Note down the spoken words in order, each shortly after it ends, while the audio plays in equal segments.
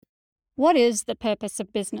What is the purpose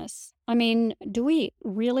of business? I mean, do we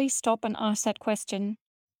really stop and ask that question?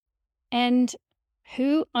 And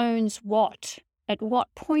who owns what? At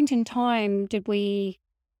what point in time did we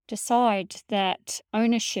decide that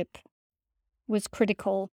ownership was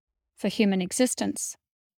critical for human existence?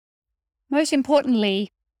 Most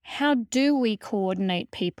importantly, how do we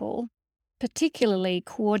coordinate people, particularly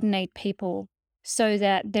coordinate people so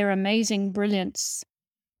that their amazing brilliance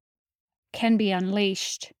can be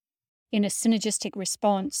unleashed in a synergistic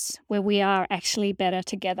response where we are actually better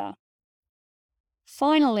together?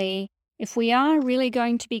 Finally, if we are really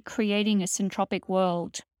going to be creating a syntropic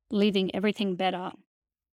world, leaving everything better,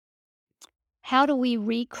 how do we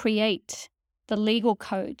recreate the legal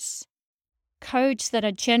codes that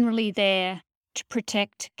are generally there to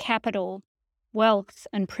protect capital, wealth,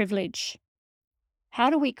 and privilege? How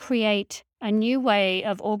do we create a new way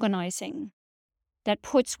of organizing that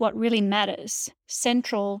puts what really matters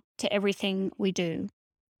central to everything we do?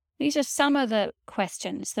 These are some of the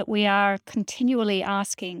questions that we are continually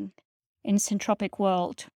asking in Syntropic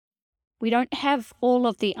World. We don't have all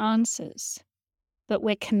of the answers, but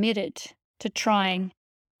we're committed to trying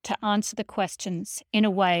to answer the questions in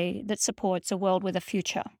a way that supports a world with a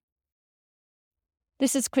future.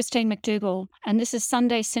 This is Christine McDougall, and this is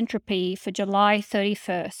Sunday Syntropy for July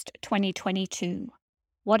 31st, 2022.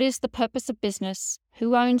 What is the purpose of business?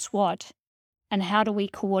 Who owns what? And how do we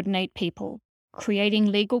coordinate people? Creating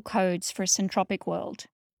legal codes for a syntropic world.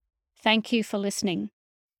 Thank you for listening.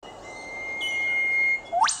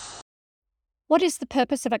 What is the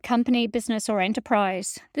purpose of a company, business, or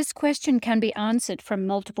enterprise? This question can be answered from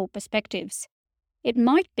multiple perspectives. It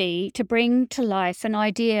might be to bring to life an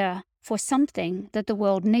idea for something that the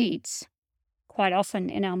world needs. Quite often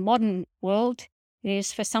in our modern world, it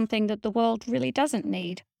is for something that the world really doesn't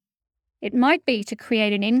need. It might be to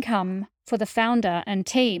create an income for the founder and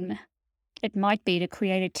team. It might be to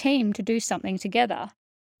create a team to do something together.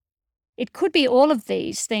 It could be all of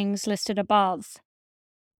these things listed above.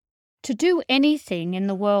 To do anything in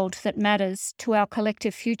the world that matters to our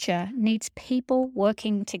collective future needs people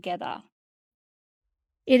working together.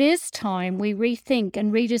 It is time we rethink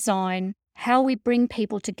and redesign how we bring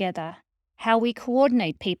people together, how we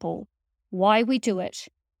coordinate people, why we do it,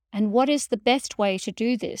 and what is the best way to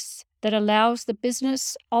do this that allows the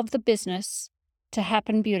business of the business to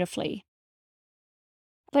happen beautifully.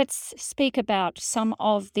 Let's speak about some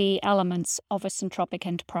of the elements of a syntropic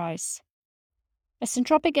enterprise. A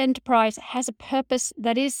syntropic enterprise has a purpose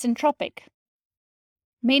that is syntropic,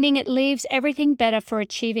 meaning it leaves everything better for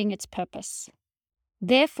achieving its purpose.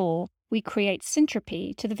 Therefore, we create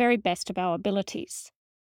syntropy to the very best of our abilities.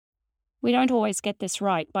 We don't always get this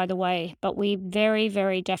right, by the way, but we very,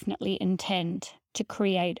 very definitely intend to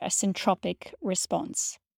create a syntropic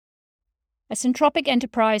response. A syntropic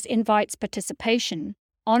enterprise invites participation,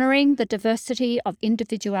 honoring the diversity of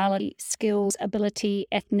individuality, skills, ability,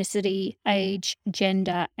 ethnicity, age,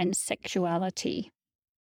 gender, and sexuality.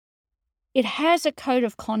 It has a code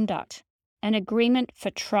of conduct, an agreement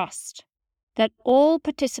for trust, that all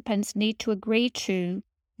participants need to agree to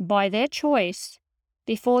by their choice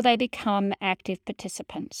before they become active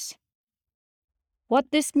participants.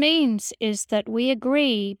 What this means is that we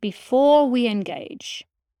agree before we engage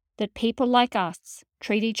that people like us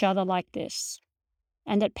treat each other like this,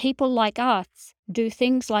 and that people like us do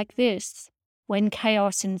things like this when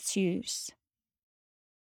chaos ensues.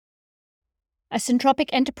 A syntropic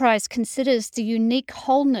enterprise considers the unique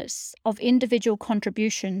wholeness of individual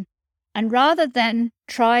contribution, and rather than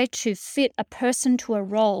try to fit a person to a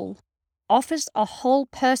role, offers a whole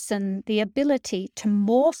person the ability to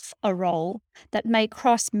morph a role that may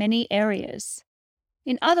cross many areas.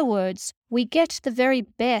 In other words, we get the very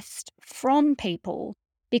best from people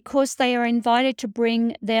because they are invited to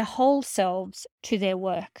bring their whole selves to their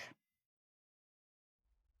work.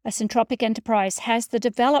 A syntropic enterprise has the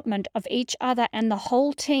development of each other and the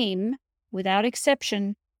whole team, without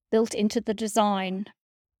exception, built into the design.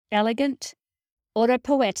 Elegant,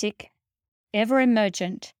 autopoetic,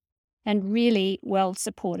 ever-emergent, and really well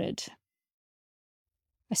supported.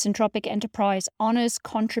 A syntropic enterprise honors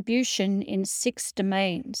contribution in 6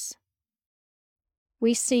 domains.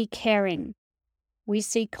 We see caring. We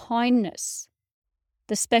see kindness,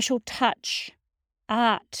 the special touch,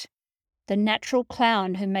 art, the natural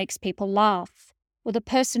clown who makes people laugh, or the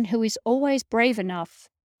person who is always brave enough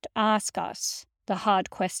to ask us the hard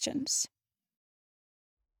questions.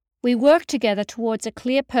 We work together towards a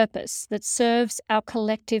clear purpose that serves our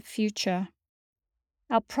collective future.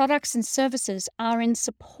 Our products and services are in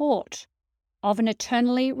support of an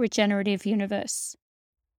eternally regenerative universe.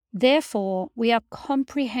 Therefore, we are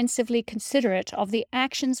comprehensively considerate of the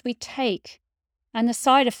actions we take and the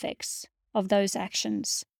side effects of those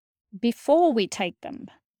actions before we take them.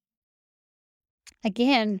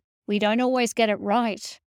 Again, we don't always get it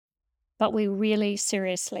right, but we really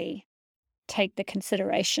seriously take the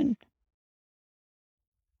consideration.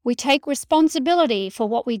 We take responsibility for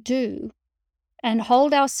what we do and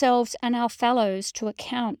hold ourselves and our fellows to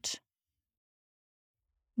account.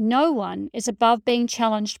 No one is above being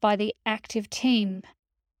challenged by the active team.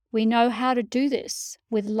 We know how to do this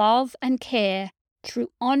with love and care through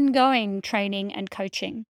ongoing training and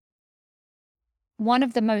coaching. One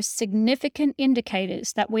of the most significant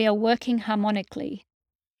indicators that we are working harmonically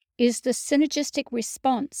is the synergistic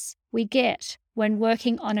response we get when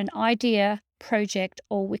working on an idea, project,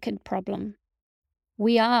 or wicked problem.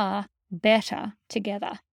 We are better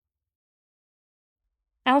together.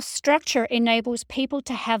 Our structure enables people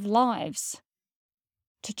to have lives,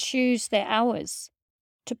 to choose their hours,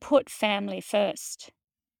 to put family first.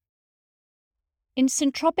 In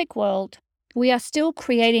Syntropic World, we are still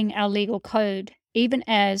creating our legal code, even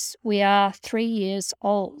as we are 3 years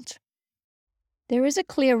old. There is a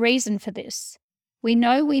clear reason for this. We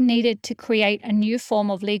know we needed to create a new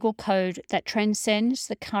form of legal code that transcends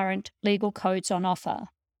the current legal codes on offer.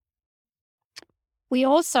 We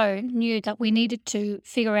also knew that we needed to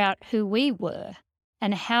figure out who we were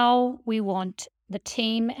and how we want the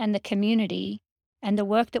team and the community and the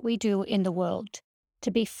work that we do in the world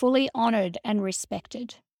to be fully honored and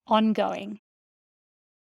respected, ongoing.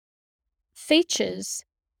 Features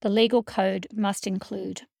the legal code must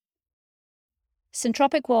include: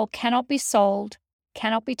 Syntropic World cannot be sold,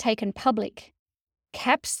 cannot be taken public,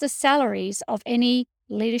 caps the salaries of any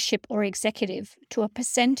leadership or executive to a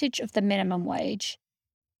percentage of the minimum wage,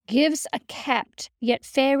 gives a capped yet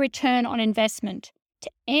fair return on investment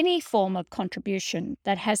to any form of contribution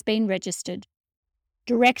that has been registered,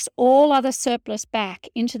 directs all other surplus back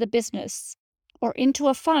into the business or into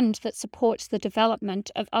a fund that supports the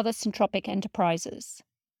development of other syntropic enterprises,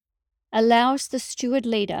 allows the steward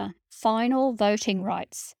leader final voting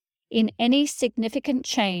rights in any significant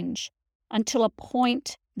change until a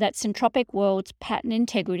point that Syntropic World's patent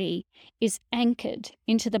integrity is anchored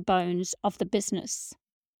into the bones of the business.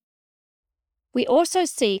 We also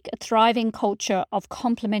seek a thriving culture of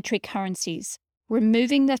complementary currencies,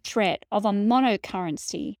 removing the threat of a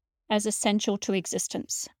monocurrency as essential to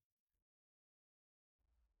existence.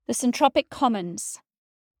 The Syntropic Commons.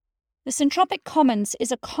 The Syntropic Commons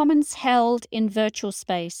is a commons held in virtual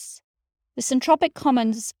space. The Syntropic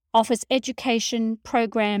Commons offers education,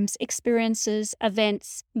 programs, experiences,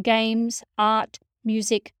 events, games, art,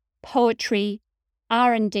 music, poetry,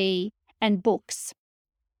 R&D, and books.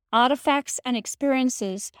 Artifacts and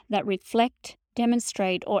experiences that reflect,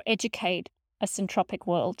 demonstrate, or educate a syntropic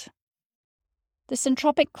world. The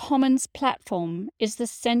Syntropic Commons platform is the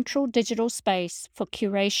central digital space for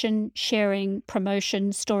curation, sharing,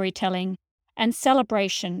 promotion, storytelling, and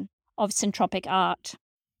celebration of syntropic art.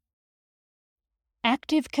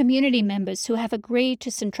 Active community members who have agreed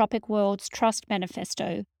to Syntropic World's Trust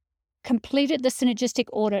Manifesto, completed the synergistic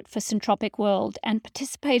audit for Syntropic World, and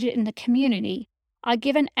participated in the community are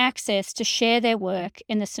given access to share their work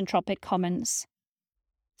in the Syntropic Commons.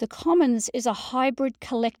 The Commons is a hybrid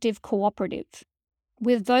collective cooperative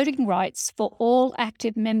with voting rights for all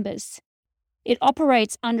active members. It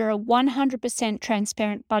operates under a 100%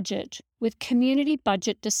 transparent budget with community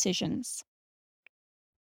budget decisions.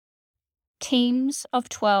 Teams of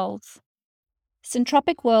 12.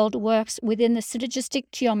 Syntropic World works within the synergistic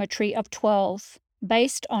geometry of 12,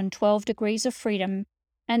 based on 12 degrees of freedom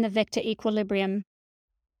and the vector equilibrium.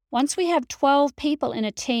 Once we have 12 people in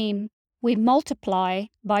a team, we multiply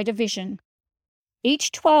by division.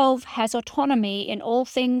 Each 12 has autonomy in all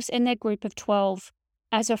things in their group of 12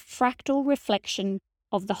 as a fractal reflection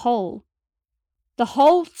of the whole. The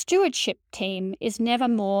whole stewardship team is never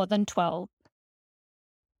more than 12.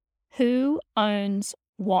 Who owns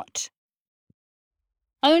what?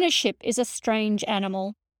 Ownership is a strange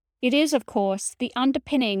animal. It is, of course, the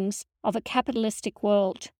underpinnings of a capitalistic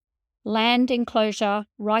world. Land enclosure,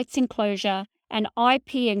 rights enclosure, and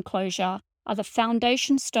IP enclosure are the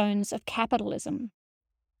foundation stones of capitalism.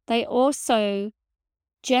 They also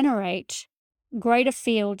generate greater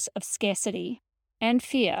fields of scarcity and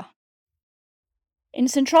fear. In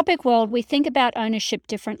Syntropic World, we think about ownership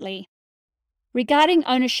differently. Regarding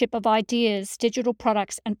ownership of ideas, digital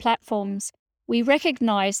products, and platforms, we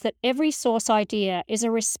recognize that every source idea is a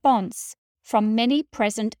response from many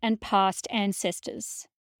present and past ancestors.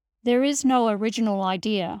 There is no original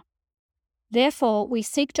idea. Therefore, we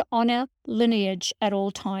seek to honor lineage at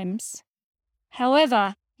all times.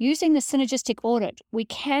 However, Using the synergistic audit, we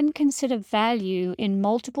can consider value in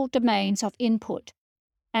multiple domains of input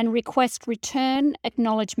and request return,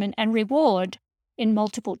 acknowledgement, and reward in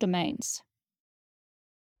multiple domains.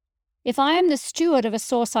 If I am the steward of a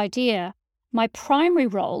source idea, my primary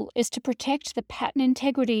role is to protect the patent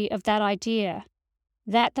integrity of that idea,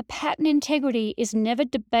 that the patent integrity is never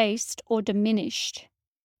debased or diminished.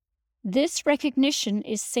 This recognition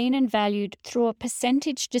is seen and valued through a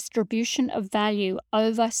percentage distribution of value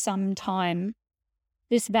over some time.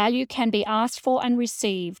 This value can be asked for and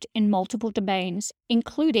received in multiple domains,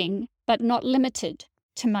 including, but not limited,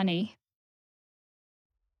 to money.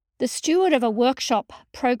 The steward of a workshop,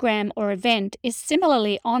 program, or event is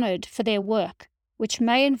similarly honored for their work, which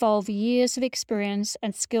may involve years of experience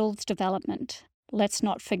and skills development. Let's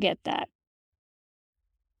not forget that.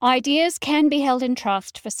 Ideas can be held in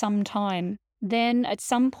trust for some time. Then, at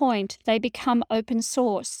some point, they become open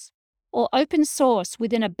source, or open source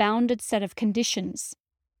within a bounded set of conditions,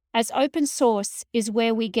 as open source is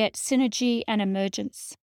where we get synergy and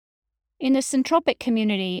emergence. In the Syntropic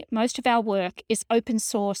community, most of our work is open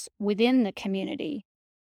source within the community.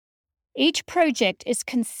 Each project is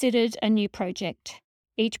considered a new project.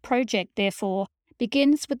 Each project, therefore,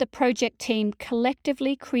 begins with the project team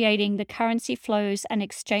collectively creating the currency flows and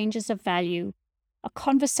exchanges of value, a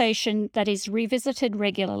conversation that is revisited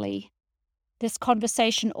regularly. This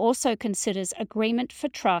conversation also considers agreement for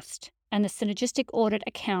trust and the synergistic audit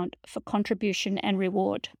account for contribution and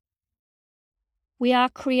reward. We are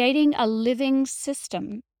creating a living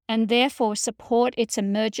system and therefore support its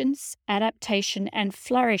emergence, adaptation, and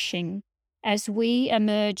flourishing as we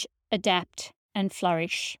emerge, adapt, and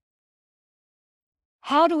flourish.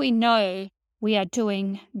 How do we know we are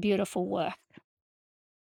doing beautiful work?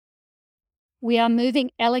 We are moving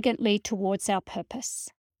elegantly towards our purpose.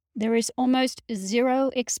 There is almost zero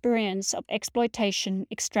experience of exploitation,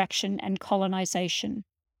 extraction, and colonization.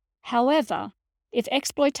 However, if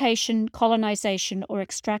exploitation, colonization, or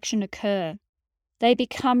extraction occur, they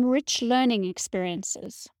become rich learning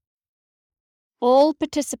experiences. All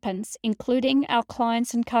participants, including our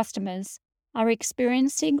clients and customers, are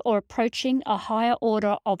experiencing or approaching a higher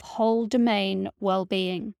order of whole domain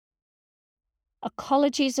well-being.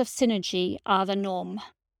 Ecologies of synergy are the norm.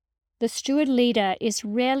 The steward leader is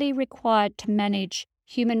rarely required to manage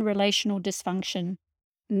human relational dysfunction,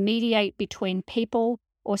 mediate between people,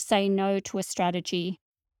 or say no to a strategy.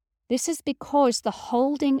 This is because the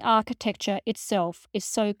holding architecture itself is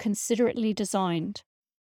so considerately designed.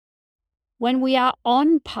 When we are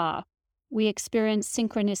on path, we experience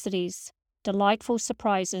synchronicities, delightful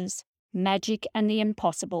surprises, magic, and the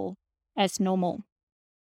impossible as normal.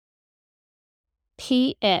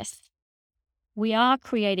 P.S. We are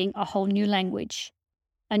creating a whole new language.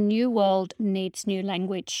 A new world needs new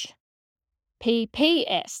language.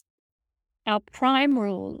 P.P.S. Our prime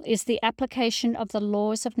rule is the application of the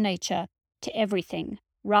laws of nature to everything,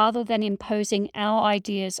 rather than imposing our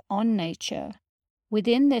ideas on nature.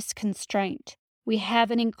 Within this constraint, we have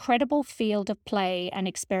an incredible field of play and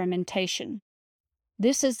experimentation.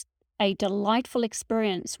 This is a delightful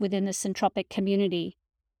experience within the Syntropic community.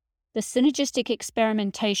 The synergistic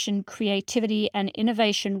experimentation, creativity, and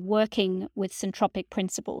innovation working with Syntropic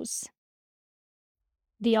principles.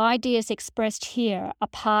 The ideas expressed here are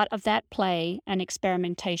part of that play and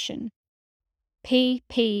experimentation.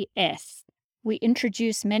 P.P.S. We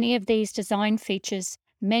introduce many of these design features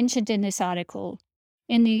mentioned in this article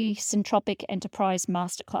in the Syntropic Enterprise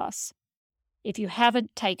Masterclass. If you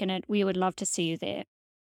haven't taken it, we would love to see you there.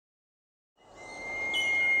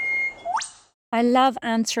 I love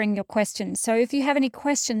answering your questions, so if you have any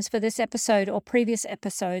questions for this episode or previous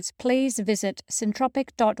episodes, please visit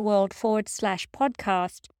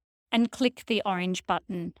syntropic.world/podcast and click the orange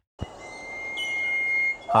button.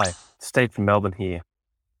 Hi, Steve from Melbourne here.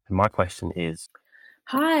 And my question is...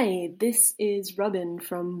 Hi, this is Robin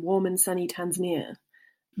from warm and sunny Tanzania.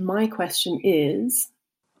 My question is...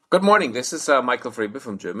 Good morning, this is Michael Frebe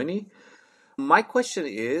from Germany. My question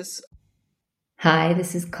is... Hi,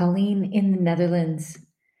 this is Colleen in the Netherlands.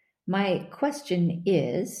 My question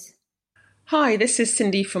is... Hi, this is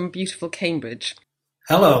Cindy from beautiful Cambridge.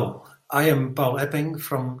 Hello, I am Paul Epping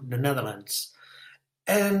from the Netherlands.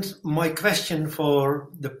 And my question for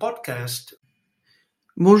the podcast...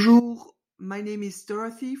 Bonjour, my name is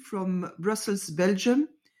Dorothy from Brussels, Belgium.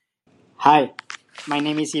 Hi, my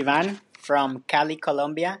name is Ivan from Cali,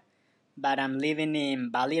 Colombia, but I'm living in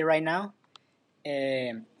Bali right now.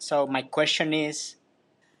 So my question is...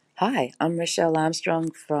 Hi, I'm Rochelle Armstrong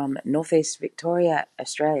from Northeast Victoria,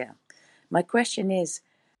 Australia. My question is...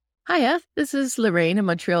 Hiya, this is Lorraine in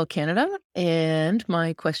Montreal, Canada, and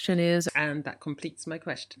my question is... And that completes my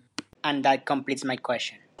question. And that completes my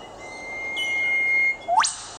question.